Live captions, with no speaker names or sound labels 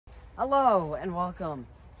Hello and welcome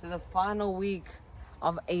to the final week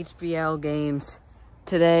of HBL games.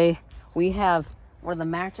 Today we have one of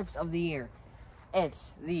the matchups of the year.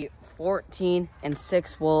 It's the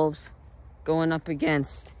 14-6 Wolves going up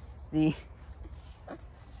against the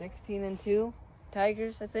 16-2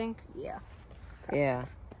 Tigers, I think. Yeah. Yeah.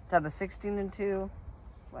 So the 16-2.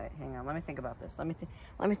 Wait, hang on. Let me think about this. Let me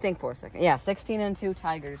think for a second. Yeah, 16-2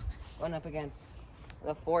 Tigers going up against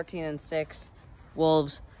the 14-6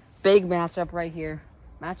 Wolves. Big matchup right here.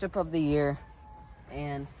 Matchup of the year.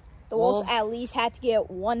 And the Wolves at least had to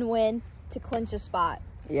get one win to clinch a spot.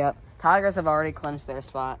 Yep. Tigers have already clinched their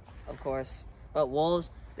spot, of course. But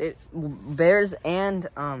Wolves, Bears and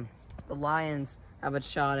the Lions have a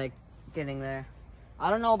shot at getting there.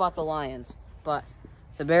 I don't know about the Lions, but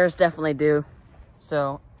the Bears definitely do.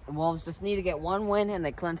 So the Wolves just need to get one win and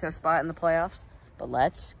they clinch their spot in the playoffs. But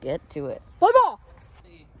let's get to it. Play ball!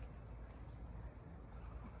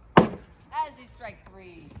 As he strike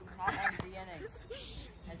three, not ends the inning.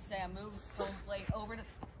 As Sam moves home plate over to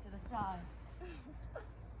the side.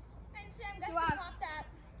 And Sam, guess Two who outs. caught that?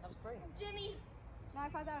 That was three. Jimmy. No, I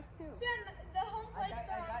thought that was two. Sam, the home I plate's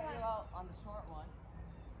the got wrong you way. out on the short one.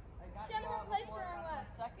 I got Sam, you home out plate's before the wrong on way.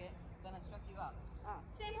 the second, then I struck you out.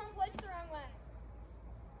 Sam, home plate's the wrong way.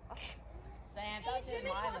 Sam, And that did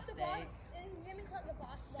my caught the ball. mistake. And Jimmy caught the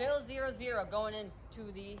boss. Still 0-0 going into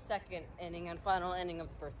the second inning and final inning of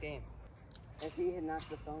the first game. If he had knocked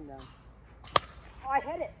the phone down. Oh, I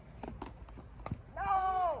hit it.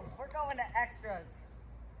 No! We're going to extras.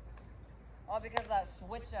 All because of that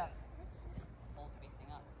switch up. Bull's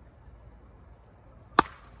facing up.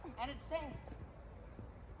 And it's safe.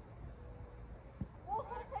 Wolves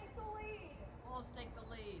will take the lead. Wolves take the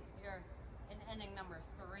lead here in inning number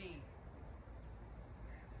 3.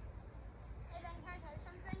 Hey, Ben, can I tell you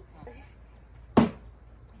something?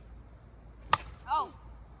 Oh!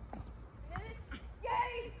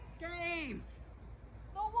 Game! Game!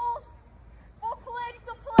 The Wolves will clinch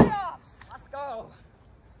the playoffs. Let's go!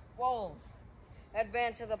 Wolves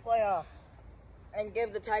advance to the playoffs and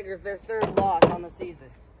give the Tigers their 3rd loss on the season.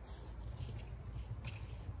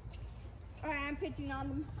 All right, I'm pitching on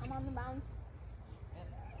them. I'm on the mound.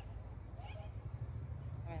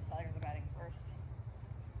 Tigers are batting first.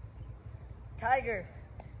 Tigers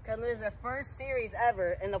could lose their first series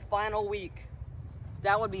ever in the final week.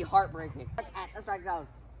 That would be heartbreaking. Let's back down.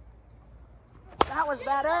 That was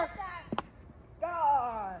better.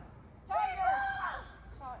 God. Tigers!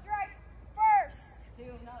 Strike first! 2-0.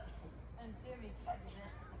 And Jimmy catches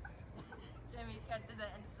it. Jimmy catches it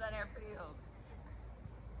in center field.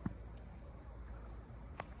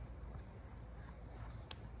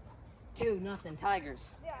 Nothing Tigers.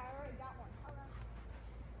 Yeah, I already got one. Hold on.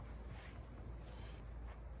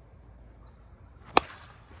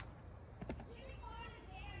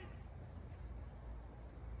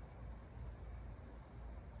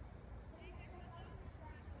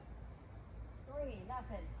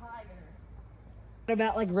 Nothing Tigers. What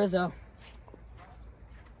about like Rizzo?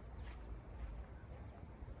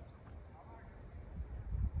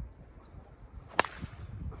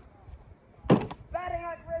 Batting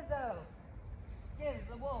like Rizzo gives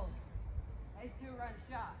the Wolves a 2-run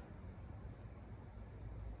shot.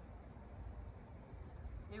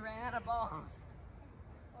 He ran out of balls.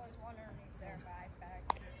 I was wondering if they're back.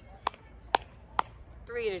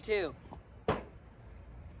 3-2.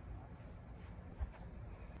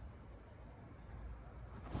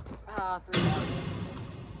 Ah, 3 outs.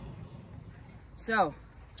 So,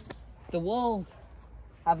 the Wolves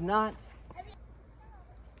have not.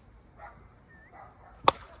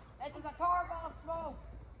 This is a car ball smoke.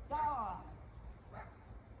 God.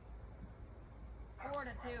 4-2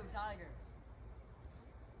 Tigers.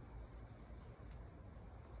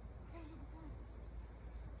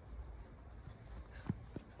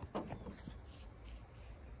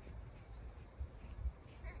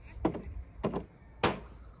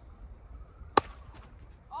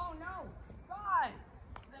 Oh no! God!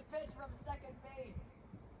 The pitch from second base.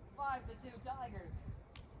 5-2 Tigers.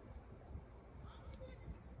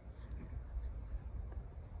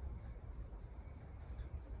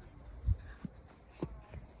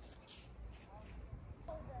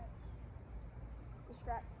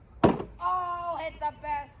 Oh, hit the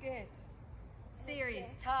basket.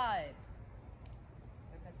 Series tied.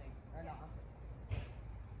 They're pitching, or not.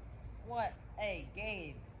 What a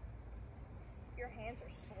game. Your hands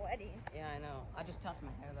are sweaty. Yeah, I know. I just touched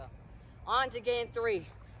my hair, though. On to game 3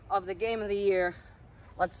 of the game of the year.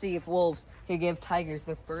 Let's see if Wolves can give Tigers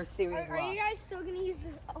their first series Are loss. you guys still going to use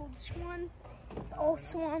the old Swan? Old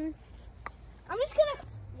Swan. I'm just going to...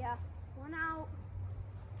 Yeah. One out.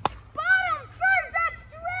 Bottom first, that's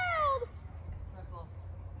drilled!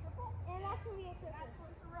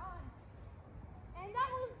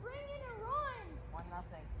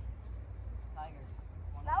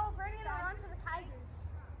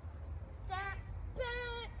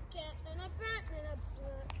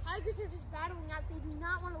 Tigers are just battling out. They do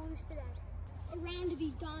not want to lose today. A round to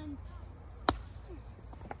be done.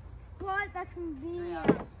 But that's going to be...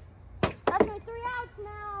 That's my 3 outs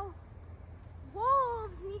now.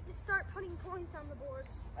 Wolves need to start putting points on the board.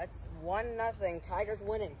 That's 1-0. Tigers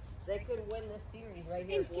winning. They could win this series right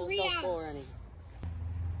here. In if Wolves 3 don't score outs. any.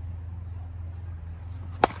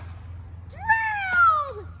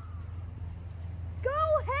 Drilled! Go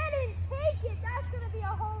ahead and take it. That's going to be a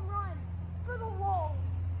home run for the Wolves.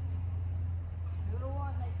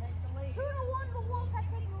 2-1. They take the lead. 2-1, the Wolves have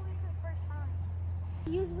taken the lead for the first time.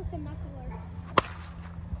 Use with the knuckler.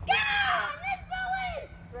 Go! This ball in!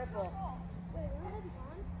 Triple. Wait, where has he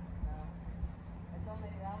gone? That was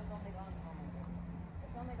only gone a moment ago.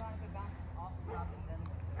 It's only gone if it bounces off the top and then.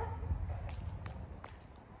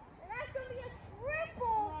 And that's going to be a triple!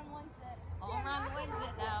 Home run wins it. Home run wins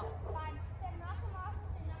it now. Fine. Then knock him off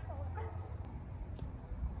with the knuckler.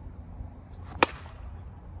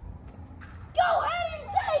 Go ahead and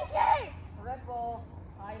take it! Triple.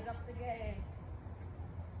 Ties up the game.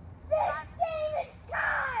 This game is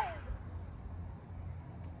tied!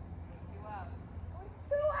 2 outs.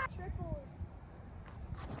 2 outs. Triples.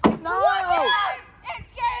 No!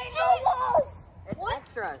 It's game! The Wolves! It's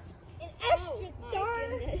extras. An extra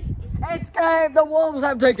darn. It's game. The Wolves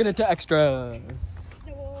have taken it to extras.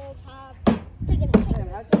 The Wolves have taken it. Damn,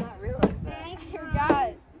 how did I not realize that? I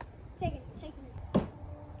forgot. Taking it.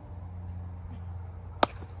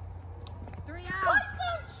 3 Put outs.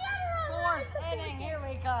 some cheddar on Fourth that. inning. Here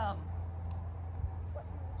we come. Put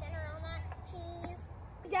some cheddar on that cheese.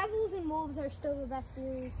 Devils and Wolves are still the best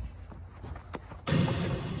series.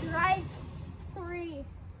 Strike 3.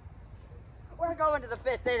 We're going to the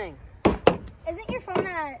 5th inning. Isn't your phone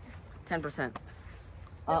at? 10%.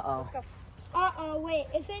 Uh-oh. Let's go. Uh-oh, wait.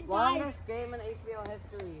 If it dies... Longest game in HBO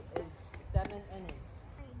history is 7th inning.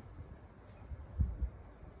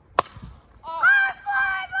 High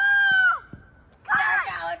fly ball!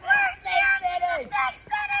 Cut! We're here in the 6th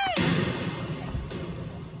inning!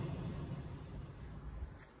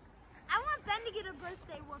 I want Ben to get a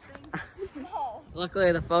birthday whooping. No.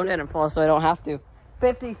 Luckily, the phone didn't fall, so I don't have to.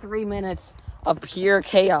 53 minutes of pure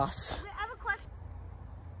chaos. Wait, I have a question.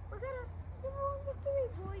 We're gonna give one victory,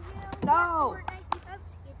 boys. You No. know, Fortnite, the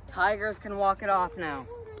ups get done. Tigers can walk it off now.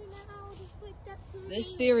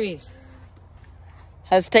 This series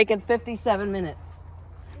has taken 57 minutes.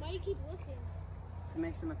 Why do you keep looking? To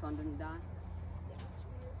make sure my phone didn't die.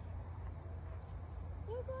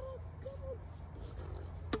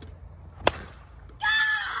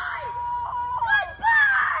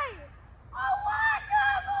 Goodbye! A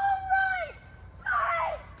wonderful run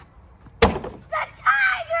by the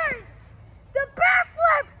Tigers! The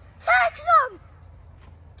backflip takes them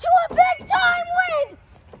to a big-time win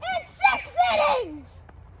in 6 innings!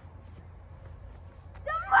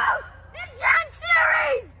 The most intense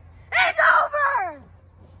series is over!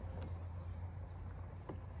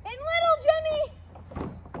 And little Jimmy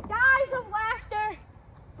dies of laughter.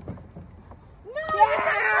 No,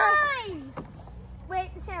 nine! Wait,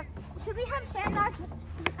 Sam, should we have Sam knock?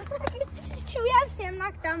 Should we have Sam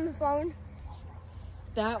knock down the phone?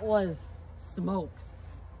 That was smoked.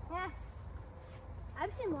 Yeah.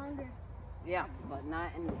 I've seen longer. Yeah, but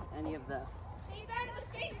not in any of the... See, Ben, it was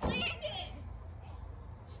James Landon!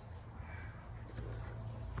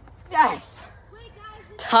 Yes! Wait,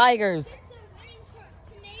 guys, Tigers it's the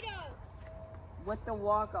winning tomato. with the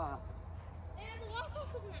walk-off. And the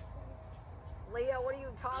walk-off wasn't that cool. Leah, what are you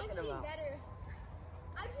I've talking seen about? better.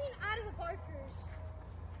 I've seen out of the Parkers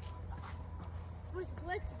with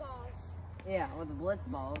blitz balls. Yeah, with the blitz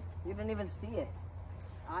balls. You didn't even see it.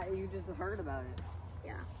 You just heard about it.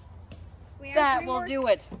 Yeah. We have That three will more- do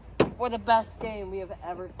it for the best game we have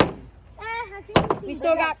ever seen. I think we've seen We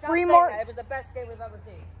still better. got Stop 3 saying more. that. It was the best game we've ever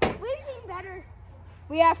seen. We've seen better.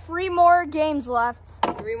 We have 3 more games left.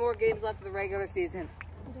 3 more games left of the regular season.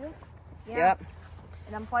 Yeah. Yep.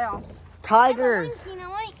 And then playoffs. Tigers I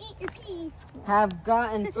want to eat your pee. have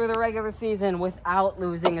gotten through the regular season without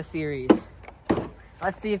losing a series.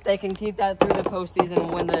 Let's see if they can keep that through the postseason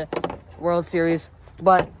and win the World Series.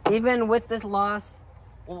 But even with this loss,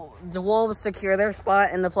 the Wolves secure their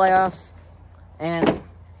spot in the playoffs, and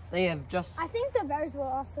they have just... I think the Bears will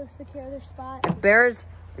also secure their spot. If Bears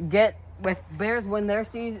win their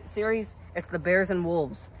series, it's the Bears and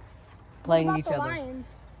Wolves playing What each about other. the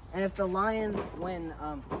Lions? And if the Lions win,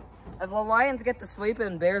 if the Lions get the sweep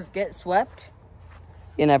and Bears get swept,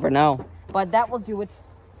 you never know. But that will do it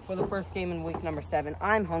for the first game in week number 7.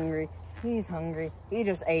 I'm hungry. He's hungry. He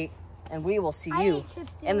just ate. And we will see I you ate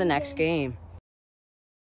chips the in the other next day. game.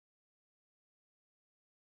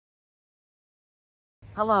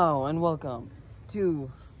 Hello and welcome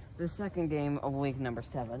to the second game of week number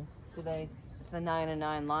 7. Today, it's the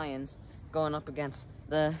 9-9 Lions going up against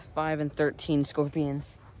the 5-13 Scorpions.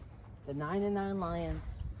 The 9-9 Lions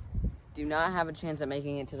do not have a chance at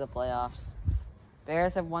making it to the playoffs.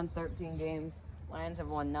 Bears have won 13 games. Lions have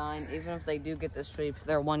won 9. Even if they do get the sweep,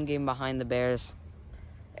 they're 1 game behind the Bears.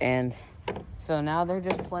 And so now they're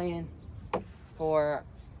just playing for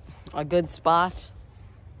a good spot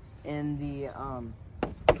in the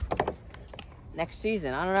next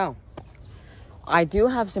season. I don't know. I do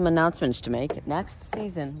have some announcements to make. Next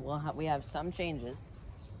season, we have some changes.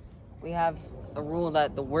 We have a rule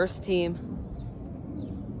that the worst team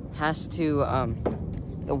has to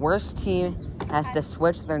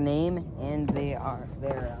switch their name and their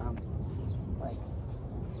like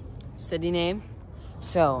city name.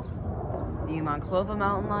 So the Monclova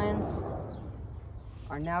Mountain Lions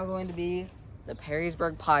are now going to be the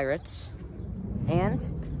Perrysburg Pirates, and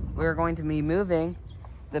we're going to be moving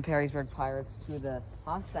the Perrysburg Pirates to the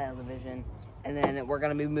Hostile Division, and then we're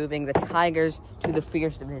going to be moving the Tigers to the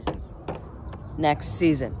Fierce Division next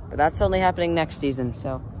season. But that's only happening next season,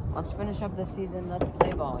 so let's finish up this season. Let's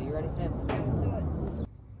play ball. You ready, Tim? Let's do it.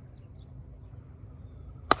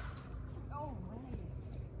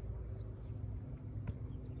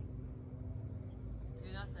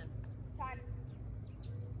 Time.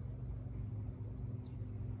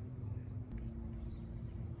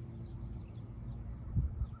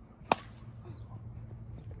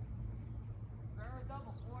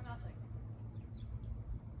 Double, 4-0.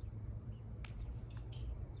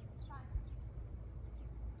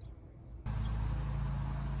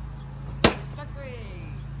 Victory!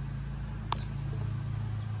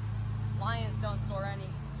 Lions don't score any.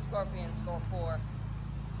 Scorpions score 4.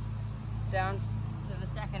 Down to the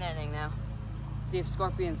second inning now. See if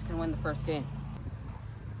Scorpions can win the first game.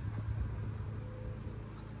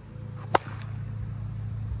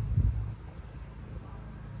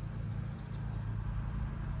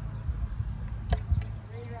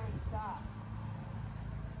 Stop.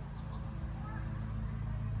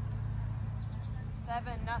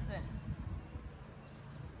 7-0.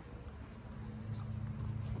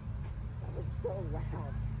 That was so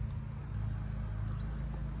loud.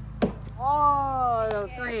 Oh,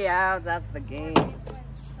 3 outs. That's the game. Scorpions win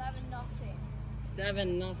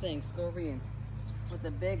 7-0. 7-0 Scorpions with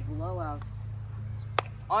a big blowout.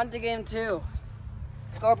 On to game 2.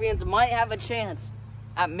 Scorpions might have a chance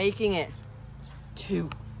at making it to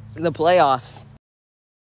the playoffs.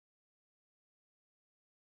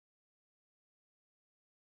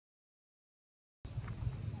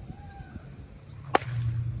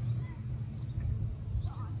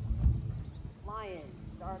 Lions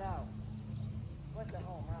start out with the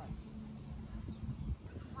home run.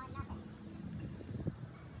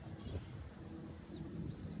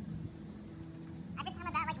 I've been talking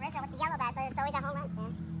about like Rizzo with the yellow bat, so it's always a home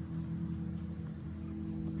run.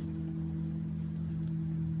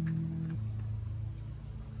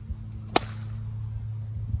 Yeah.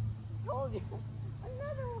 Told you.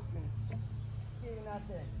 Another one.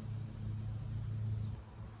 2-0.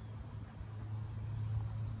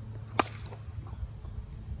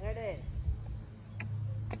 There it is.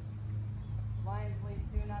 Lions lead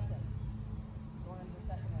 2-0. Going into the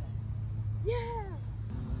second inning. Yeah.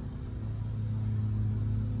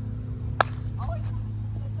 Oh, he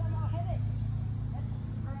somehow hit it. That's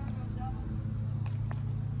Toronto double.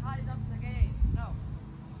 Ties up the game. No.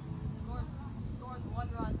 Scores 1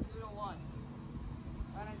 run, 2-1.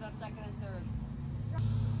 Runners on second and third.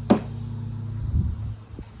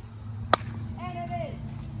 And it is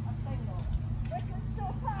a single. But there's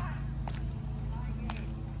still time. Tie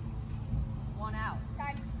game. 1 out.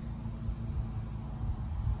 Time.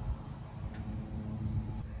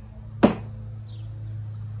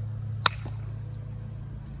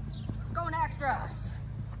 Going extras.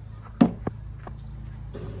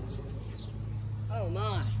 Oh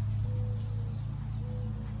my.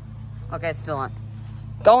 Okay, it's still on.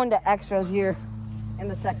 Going to extras here in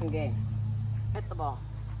the second game. Hit the ball.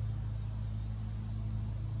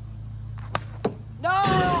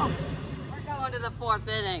 No! We're going to the 4th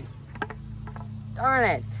inning. Darn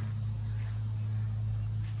it.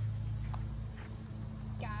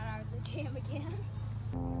 Got out of the jam again.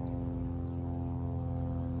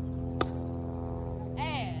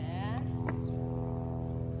 And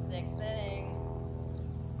 6th inning.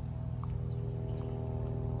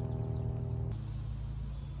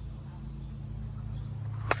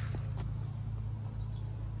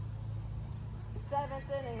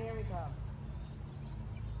 Seventh inning, here we come.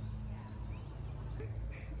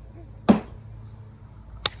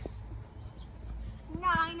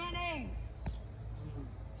 Nine innings.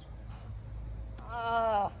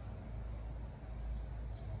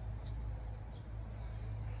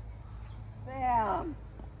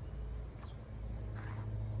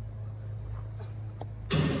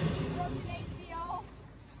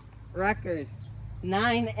 record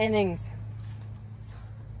 9 innings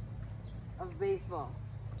of baseball.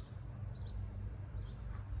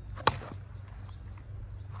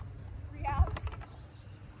 3 outs.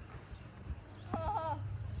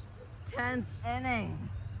 10th inning.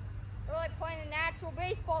 We're like playing a natural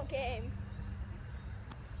baseball game.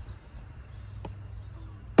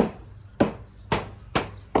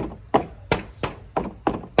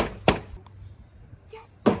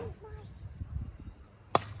 Just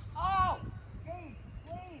Oh! Wait,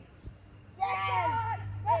 wait. Yes!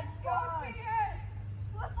 It's gone.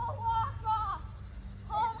 With a walk-off!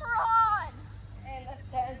 Home run! In the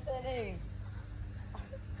 10th inning.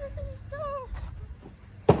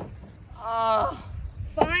 Oh,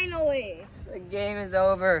 Finally! the game is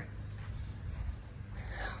over.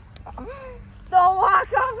 The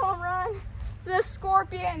walk-off home run! The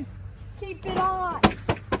Scorpions keep it on!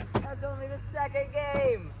 That's only the second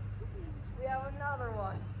game. We have another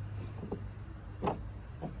one.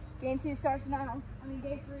 Game 2 starts now. I mean,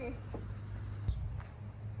 game 3.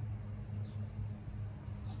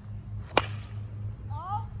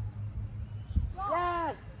 Oh!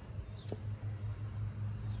 Yes.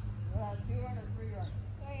 Well, 2 run or 3 run.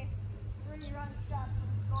 Okay, 3-run shot for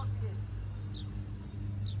the Scorpions.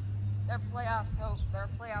 Their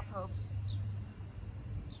playoff hopes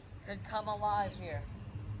could come alive here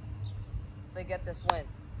if they get this win.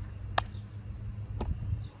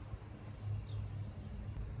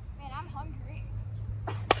 Man, I'm hungry.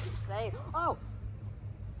 Same. Oh.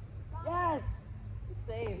 Yes.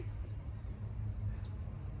 Same.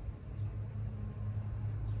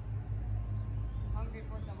 Hungry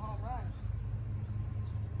for some home runs.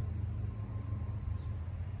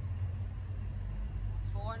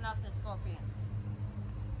 Nothing Scorpions.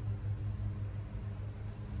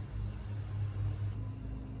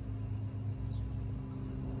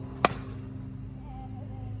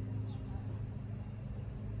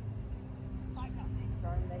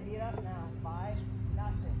 Starting to heat up now. 5-0.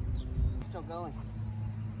 Still going.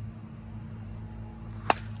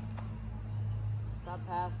 Stop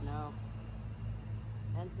pass, no.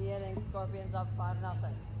 Ends the inning. Scorpions up 5-0.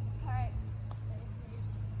 Alright.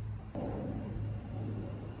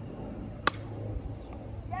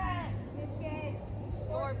 Yes! Good game.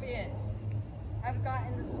 Scorpions have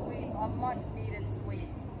gotten the sweep, a much needed sweep.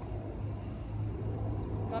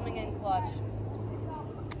 Coming in clutch.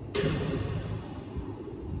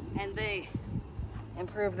 And they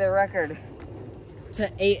improved their record to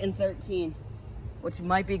 8-13, which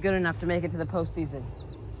might be good enough to make it to the postseason.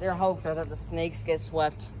 Their hopes are that the Snakes get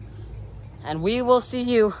swept. And we will see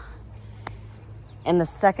you in the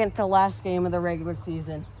second to last game of the regular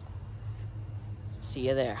season. See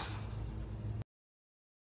you there.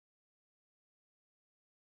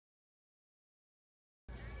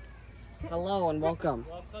 Hello and welcome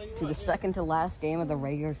to the second to last game of the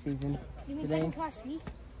regular season. You mean Today, second class week?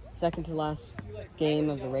 second to last game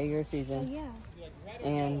of the regular season. Yeah.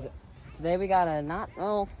 And today we got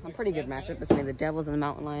a pretty good matchup between the Devils and the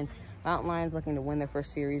Mountain Lions. Mountain Lions looking to win their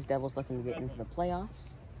first series. Devils looking to get into the playoffs.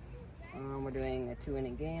 We're doing a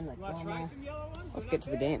 2-inning game like normal. Let's get to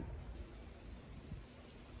the game.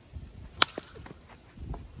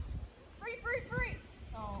 Free!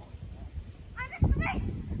 Oh. I missed the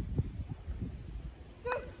base! 2!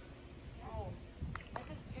 Oh, this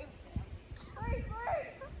is 2, Sam. 3!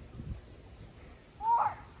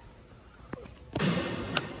 4!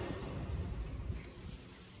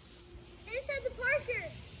 Inside the Parker.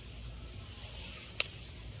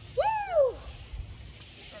 Woo!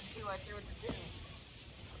 You said 2, I threw it to 2.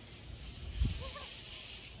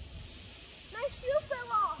 My shoe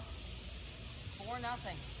fell off. 4-0.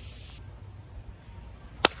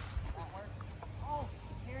 That worked. Oh,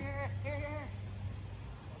 here.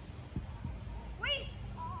 Wait!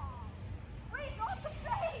 Wait, not the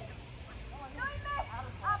base! No, he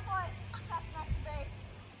missed! Up one. That's not the base.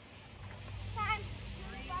 Time.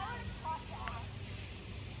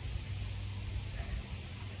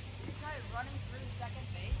 You started running through second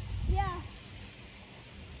base? Yeah.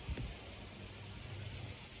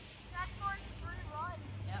 That scored 3 runs.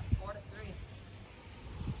 Yep, 4-3.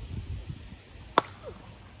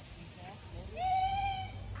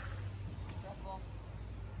 Careful.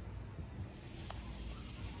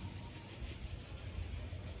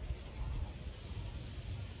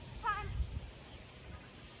 Time.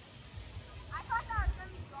 I thought that was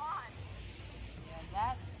gonna be gone. Yeah,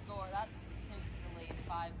 that takes the lead,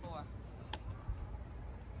 5-4.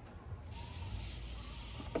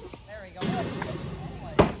 There we go.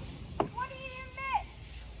 Anyway, What did you miss?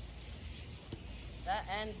 that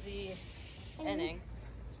ends the inning.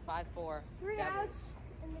 It's 5-4. 3 Devils. outs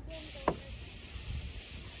and the game's over.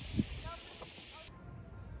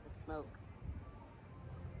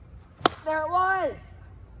 There it was!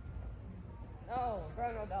 No,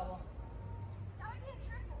 throw no double. That would be a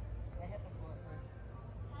triple. They hit the floor first.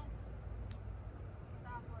 It's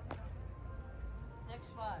off for it.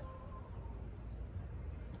 6-5.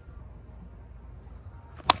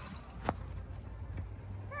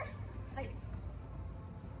 First.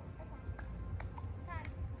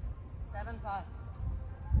 7-5.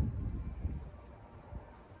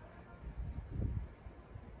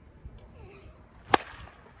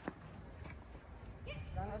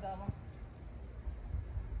 Throw no double.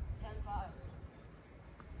 10-5.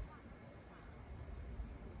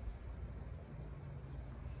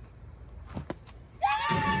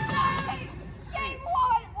 Game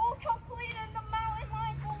one! We'll complete and the Mountain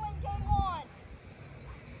Lions will win game one.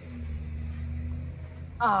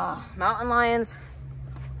 Mountain Lions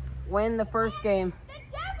win the first game. The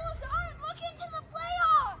Devils aren't looking to the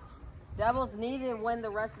playoffs. Devils need to win the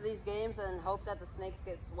rest of these games and hope that the Snakes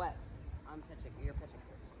get swept. I'm pitching. You're pitching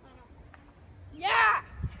first. Yeah!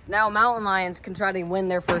 Now Mountain Lions can try to win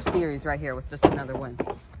their first series right here with just another win.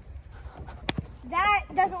 That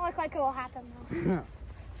doesn't look like it will happen though.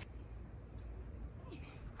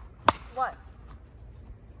 What?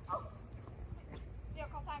 Yeah,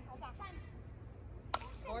 call time.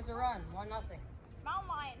 Scores a run. 1-0. Mountain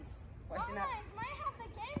Lions. What's Mountain in that? Lions might have the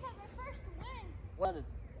game for their first win. What?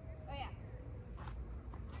 Oh, yeah.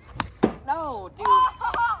 No, dude.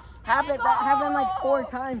 Oh! That happened like 4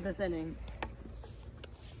 times this inning.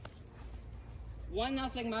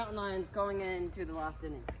 1-0 Mountain Lions going into the last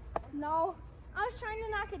inning. No, I was trying to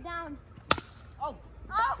knock it down. Oh.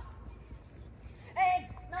 Oh! Hey,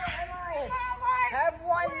 Mountain Lions have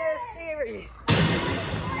won their series.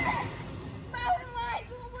 Mountain Lions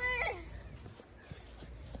will win!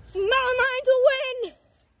 Mountain Lions will win.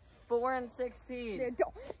 4-16.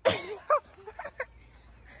 Don't.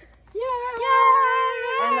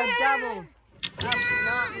 And the Devils have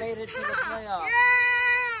not made it to the playoffs.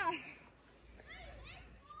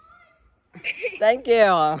 Thank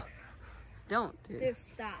you. Don't, dude. Dude,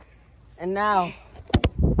 stop. And now,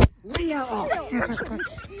 Leo.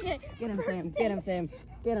 Get him, Sam. Get him, Sam.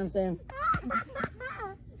 Get him, Sam.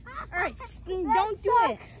 All right, don't do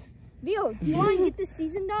it. Leo, do you want to get this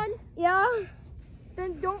season done? Yeah.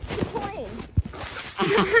 Then don't keep playing.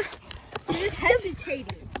 You're just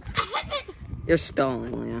hesitating. You're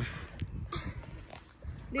stalling, Leo.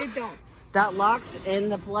 Dude, don't. That locks in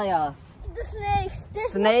the playoffs. The Snakes.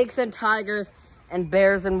 Snakes and Tigers and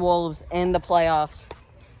Bears and Wolves in the playoffs.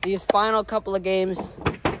 These final couple of games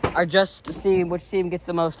are just to see which team gets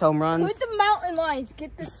the most home runs. Could the Mountain Lions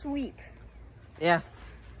get the sweep? Yes.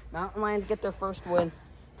 Mountain Lions get their first win.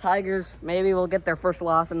 Tigers maybe will get their first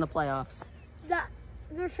loss in the playoffs.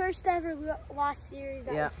 Their first ever lost series.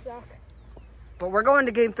 That Yeah. would suck. But we're going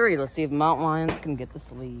to game 3. Let's see if Mountain Lions can get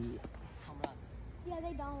this lead. Yeah,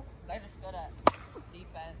 they don't. They're just good at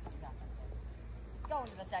defense. Going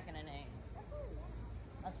to the second inning.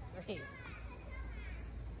 That's 3.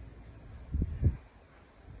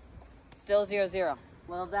 Still 0-0.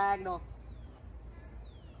 Little diagonal.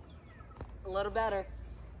 A little better.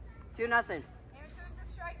 2-0. Enter the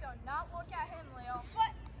strike zone. Not look at him, Leo.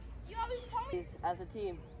 But you always tell me As a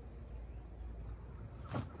team.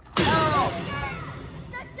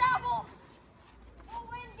 the Devils will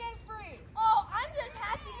win game 3. Oh, I'm just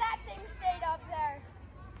happy that thing stayed up there.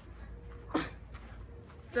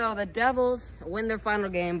 So the Devils win their final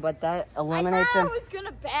game, but that eliminates I them. thought I was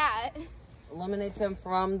gonna bat. Eliminates them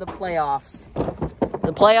from the playoffs.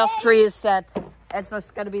 The playoff tree is set.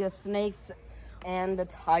 It's going to be the Snakes and the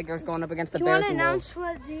Tigers going up against the Do you Bears want to and Wolves.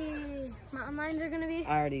 announce what the Mountain Lions are going to be?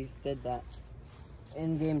 I already did that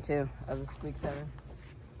in game 2 of week 7.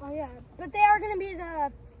 Oh, yeah. But they are going to be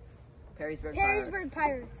the Perrysburg Perrysburg Pirates.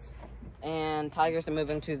 Pirates. And Tigers are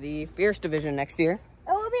moving to the Fierce Division next year.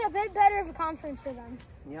 It will be a bit better of a conference for them.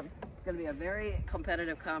 Yep. It's going to be a very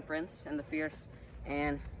competitive conference in the Fierce.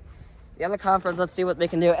 And the other conference, let's see what they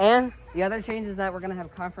can do. And the other change is that we're going to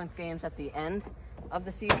have conference games at the end of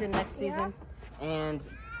the season next season. And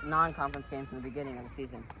non-conference games in the beginning of the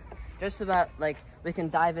season. Just so that, like, we can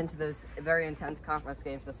dive into those very intense conference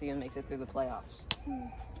games to see who makes it through the playoffs.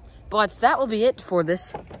 But that will be it for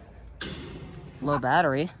this low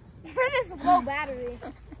battery. For this low battery.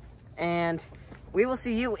 And we will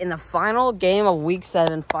see you in the final game of week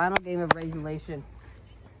 7, final game of regulation,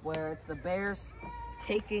 where it's the Bears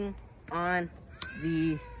taking on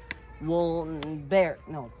the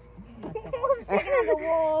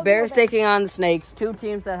Bears taking on the Snakes, 2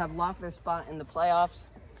 teams that have locked their spot in the playoffs.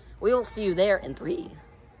 We will see you there in 3,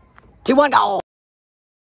 2, 1, go!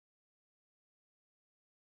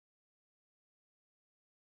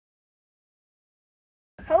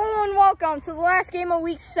 Hello and and welcome to the last game of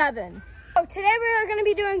week 7. So today we are going to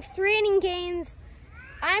be doing 3-inning games.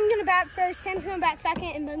 I'm going to bat first, Sam's going to bat second,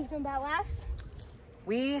 and Ben's going to bat last.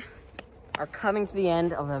 We are coming to the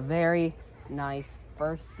end of a very nice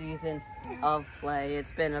first season of play.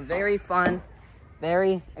 It's been a very fun,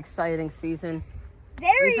 very exciting season.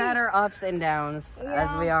 We've had our ups and downs,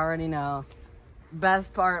 as we already know.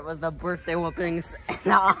 Best part was the birthday whoopings in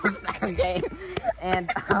the All-Star game. And,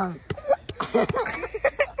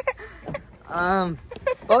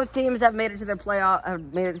 both teams have made it to the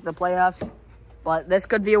playoffs, but this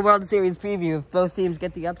could be a World Series preview if both teams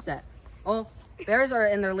get the upset. Well, Bears are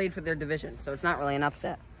in their lead for their division, so it's not really an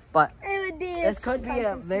upset. But this could be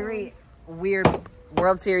a very weird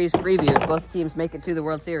World Series preview if both teams make it to the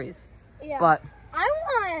World Series. Yeah. But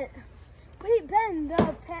Wait, Ben,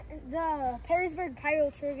 the Perrysburg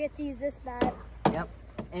Pirates will get to use this bat. Yep.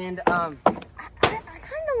 And I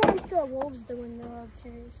kind of want the Wolves to win the World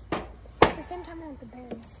Series. At the same time, I want the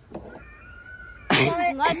Bears.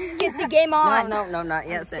 Let's get the game on. No, not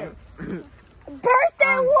yet, Sam.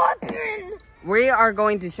 Birthday whooping! We are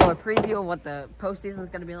going to show a preview of what the postseason is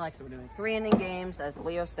going to be like. So we're doing 3-inning games, as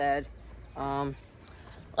Leo said.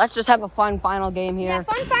 Let's just have a fun final game here. Yeah,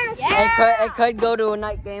 fun final. Yeah. It could go to a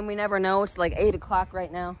night game. We never know. It's like 8 o'clock right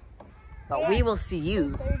now. But we will see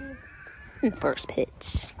you. First pitch.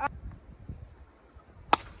 That's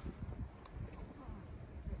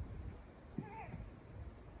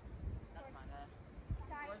my bad.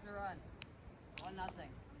 Where's the run? 1-0.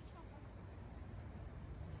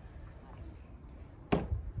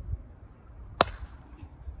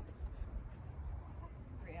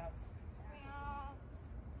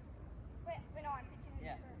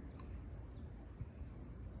 Yeah.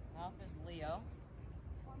 Up is Leo.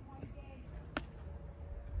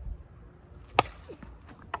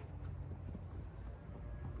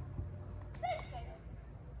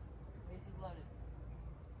 Bases loaded.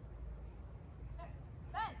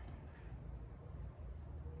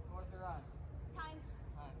 Fourth run. Time.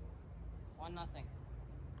 1-0.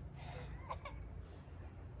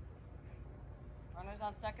 Runners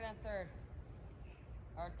on second and third.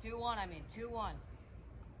 Or 2-1, I mean 2-1.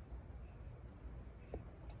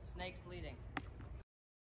 Snakes leading.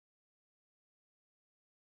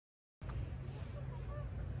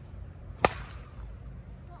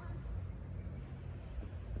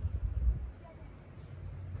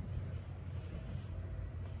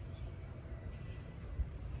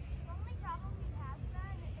 The only problem we have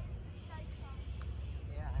then is the strike zone.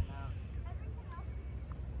 Yeah, I know. Everything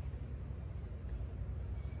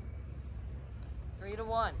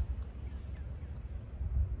else. 3-1.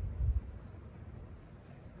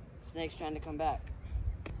 Snake's trying to come back.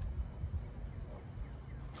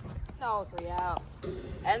 No, 3 outs.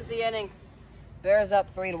 Ends the inning. Bears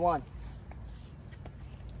up 3-1.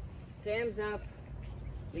 Sam's up.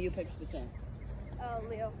 Leo pitched to Sam. Oh,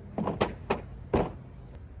 Leo.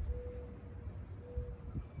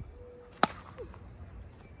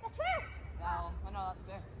 Foul. Oh no, that's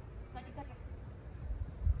fair. Second.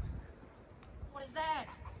 What is that?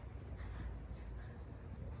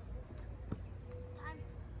 Time.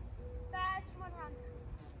 That's 1 run.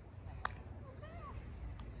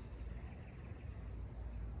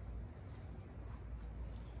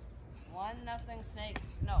 Nothing Snakes.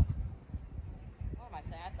 No. What am I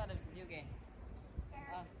saying? I thought it was a new game.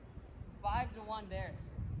 Bears. 5-1 Bears.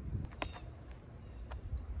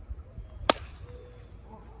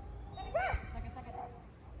 Second.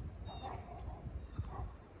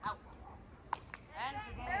 Out. And the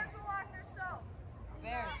game. Bears will lock their soap.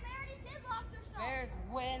 Bears. They already did lock their soap. Bears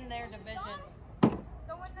win their division.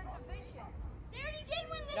 They'll win the division. They already did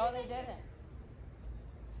win the No, division. they didn't.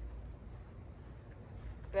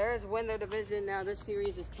 Bears win their division. Now this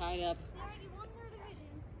series is tied up. They already won their division.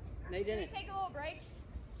 They Should didn't. we take a little break?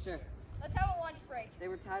 Sure. Let's have a lunch break. They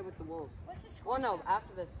were tied with the Wolves. What's the score? Well, no,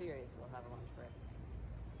 after this series, we'll have a lunch break.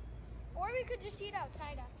 Or we could just eat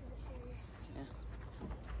outside after the series.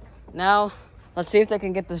 Now, let's see if they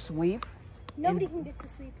can get the sweep. Nobody can get the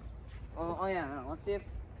sweep. Oh yeah, no, let's see if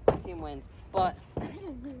the team wins. But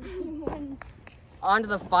on to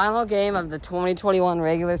the final game of the 2021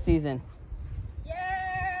 regular season.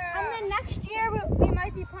 Yeah! And then next year we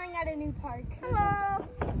might be playing at a new park. Hello!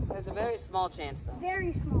 There's a very small chance, though.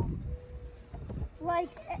 Very small. Like,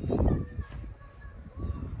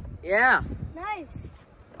 Yeah. nice.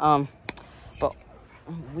 But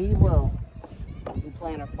we will be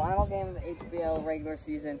playing our final game of the HBL regular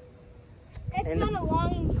season. It's And- been a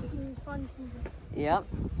long and fun season. Yep.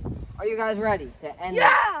 Are you guys ready to end?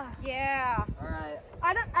 Yeah! Yeah! All right.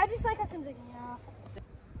 I just like how Sam's like, yeah.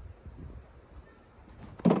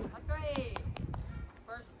 Agree.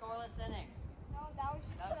 First scoreless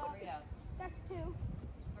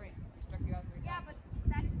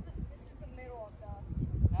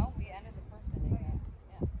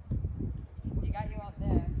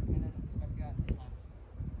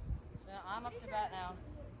bat now.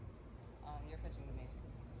 You're pitching to me.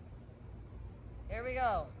 Here we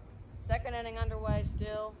go. Second inning underway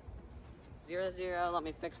still. 0-0. Let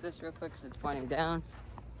me fix this real quick because it's pointing down.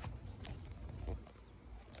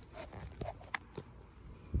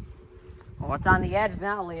 Oh, it's on the edge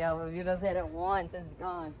now, Leo. If you just hit it once, it's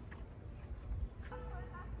gone.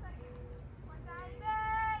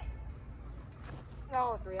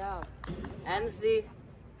 No, 3 out. Ends the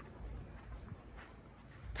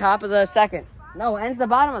top of the second. No, ends the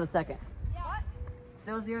bottom of the second. Yeah. What?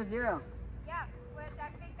 Still 0-0. Yeah, but I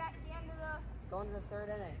think that's the end of the... Going to the third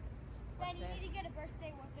inning. Ben, you need to get a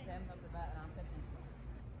birthday whooping. Sam comes to bat and I'm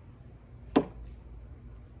pitching.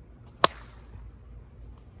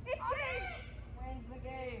 Wins the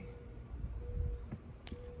game.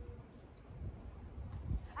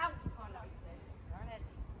 Out. Oh no, you saved it. Darn it.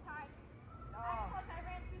 Time. Oh. Plus, I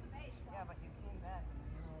ran through the base. So. Yeah, but you came back.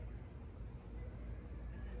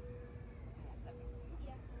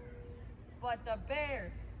 Yes. But the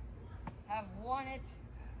Bears have won it.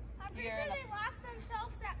 I'm pretty Here sure in the- they locked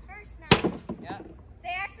themselves at first now. Yeah. They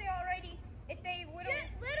actually already, if they would have...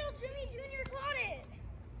 Little Jimmy Jr. caught it.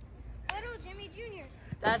 Little Jimmy Jr.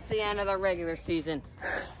 That's the end of the regular season.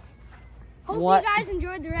 Hope What? you guys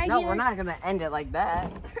enjoyed the regular. No, we're not gonna end it like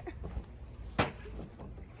that.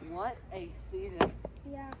 What a season.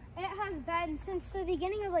 Yeah, it has been since the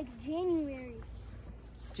beginning of like January.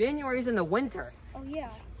 January's in the winter. Oh yeah.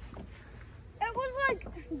 It was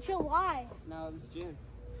like July, No, it was June.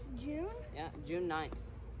 June. Yeah, June 9th.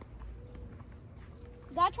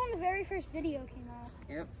 That's when the very first video came out.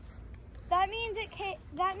 Yep. That means it came.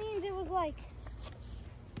 That means it was like.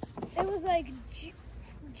 It was like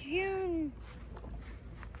June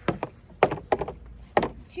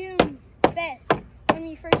 5th when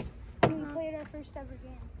we played our first ever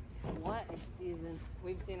game. What a season.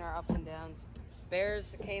 We've seen our ups and downs.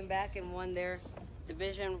 Bears came back and won their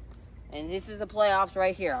division. And this is the playoffs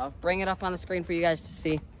right here. I'll bring it up on the screen for you guys to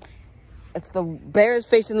see. It's the Bears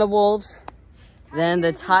facing the Wolves. Then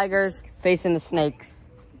the Tigers facing the Snakes.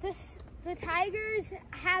 The Tigers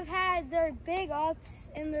have had their big ups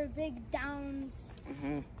and their big downs.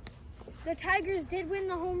 The Tigers did win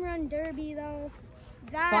the home run derby though.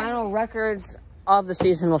 Final records of the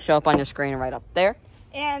season will show up on your screen right up there.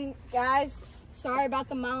 And guys, sorry about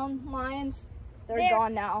the Mountain Lions. They're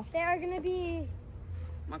gone now. They are gonna be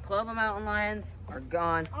My Clubba Mountain Lions are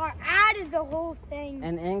gone. are out of the whole thing.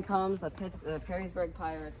 And in comes the Perrysburg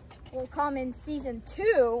Pirates, Will come in season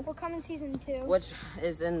 2. Will come in season 2. which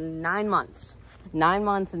is in 9 months. 9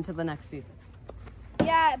 months into the next season.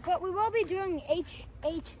 Yeah, but we will be doing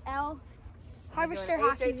HHL, Harvester Doing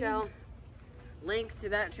Hockey. HHL. Link to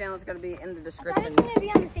that channel is going to be in the I thought description. it's gonna be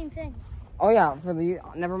on the same thing. Oh yeah,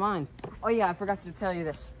 never mind. Oh yeah, I forgot to tell you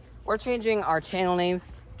this. We're changing our channel name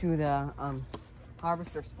to the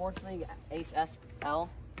Harvester Sports League HSL.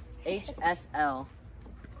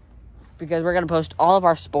 Because we're gonna post all of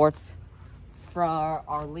our sports for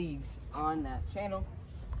our leagues on that channel,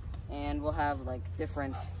 and we'll have like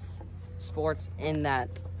different sports in that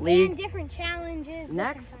And league. different challenges.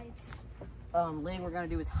 Next. Different types. League we're gonna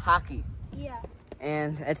do is hockey, Yeah.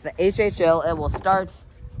 and it's the HHL. It will start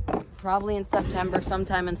probably in September,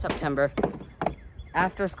 sometime in September,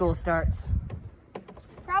 after school starts.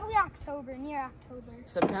 Probably October, near October.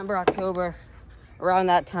 September, October, around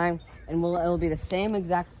that time, and it'll be the same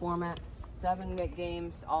exact format. 7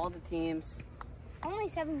 games, all the teams, Only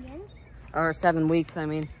 7 games? or 7 weeks, I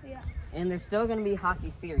mean. Yeah. And there's still gonna be hockey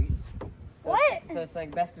series. So What? So it's like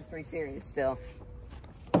best of 3 series still.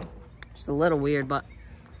 Just a little weird, but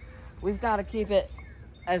we've got to keep it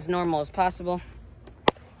as normal as possible.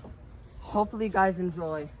 Hopefully you guys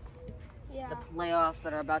enjoy Yeah. the playoffs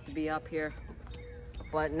that are about to be up here.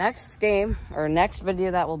 But next game, or next video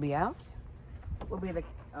that will be out, will be the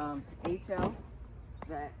HL,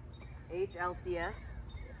 the HLCS,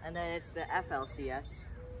 and then it's the FLCS,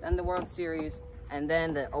 then the World Series, and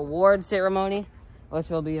then the award ceremony, which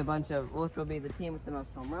will be the team with the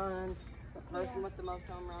most home runs, the person with the most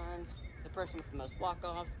home runs, the person with the most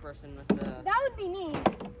walk-offs, the person with the That would be me.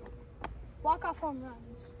 Walk-off home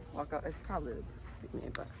runs. walk-off. It's probably me,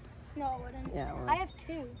 but No, it wouldn't. yeah, well, I have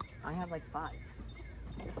 2. I have like 5.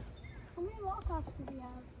 How many walk-offs do you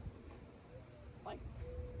have?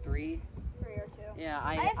 3. 3 or 2. Yeah,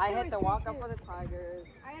 have I two hit or the three, walk-off too. for the Tigers.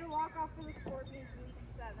 I had to walk off for the Scorpions week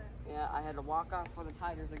 7. Yeah, I had to walk off for the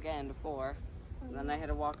Tigers again before. And then I had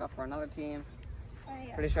to walk off for another team.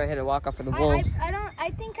 Yeah. Pretty sure I had to walk off for the Wolves. I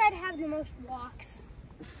think I'd have the most walks.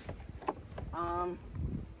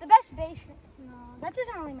 The best base. No, that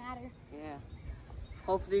doesn't really matter. Yeah.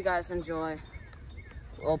 Hopefully you guys enjoy.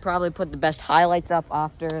 We'll probably put the best highlights up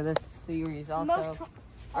after this Series also. Most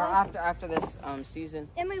Or after this season.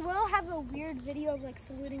 And we will have a weird video of like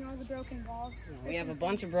saluting all the broken balls. We have a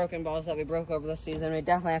bunch of broken balls that we broke over the season. We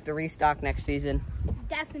definitely have to restock next season.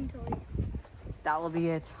 Definitely. That will be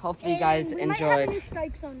it. Hopefully you guys we might have a enjoyed. new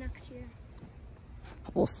strike zone next year.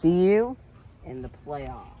 We'll see you in the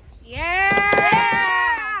playoffs. Yeah!